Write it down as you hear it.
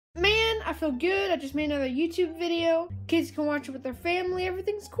I feel good. I just made another YouTube video. Kids can watch it with their family.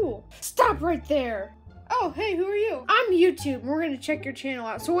 Everything's cool. Stop right there. Oh, hey, who are you? I'm YouTube, and we're gonna check your channel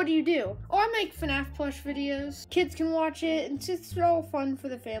out. So what do you do? Oh, I make FNAF plush videos. Kids can watch it, and it's just all fun for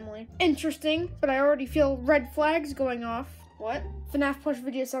the family. Interesting, but I already feel red flags going off. What? FNAF plush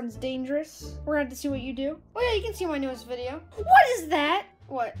video sounds dangerous. We're gonna have to see what you do. Oh yeah, you can see my newest video. What is that?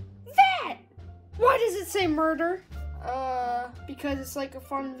 What? That! Why does it say murder? Because it's like a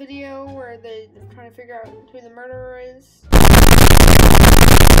fun video where they're trying to figure out who the murderer is.